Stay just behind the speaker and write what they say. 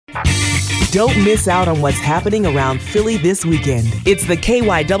Don't miss out on what's happening around Philly this weekend. It's the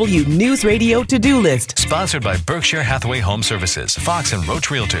KYW Newsradio To-Do List. Sponsored by Berkshire Hathaway Home Services, Fox and Roach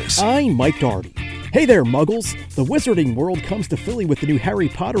Realtors. I'm Mike Dougherty. Hey there, Muggles! The Wizarding World comes to Philly with the new Harry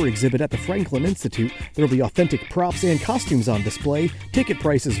Potter exhibit at the Franklin Institute. There'll be authentic props and costumes on display. Ticket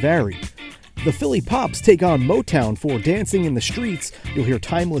prices vary. The Philly Pops take on Motown for Dancing in the Streets. You'll hear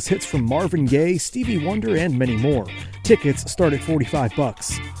timeless hits from Marvin Gaye, Stevie Wonder, and many more. Tickets start at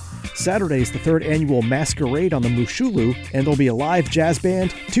 $45. Saturday is the third annual Masquerade on the Mushulu, and there'll be a live jazz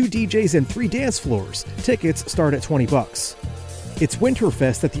band, 2 DJs, and 3 dance floors. Tickets start at $20. It's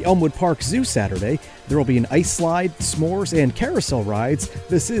Winterfest at the Elmwood Park Zoo Saturday. There will be an ice slide, s'mores, and carousel rides.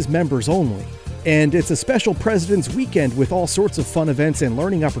 This is members only. And it's a special President's Weekend with all sorts of fun events and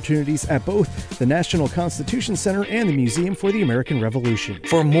learning opportunities at both the National Constitution Center and the Museum for the American Revolution.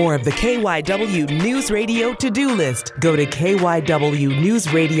 For more of the KYW Newsradio To-Do List, go to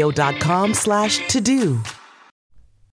KYWNewsRadio.com/to-do.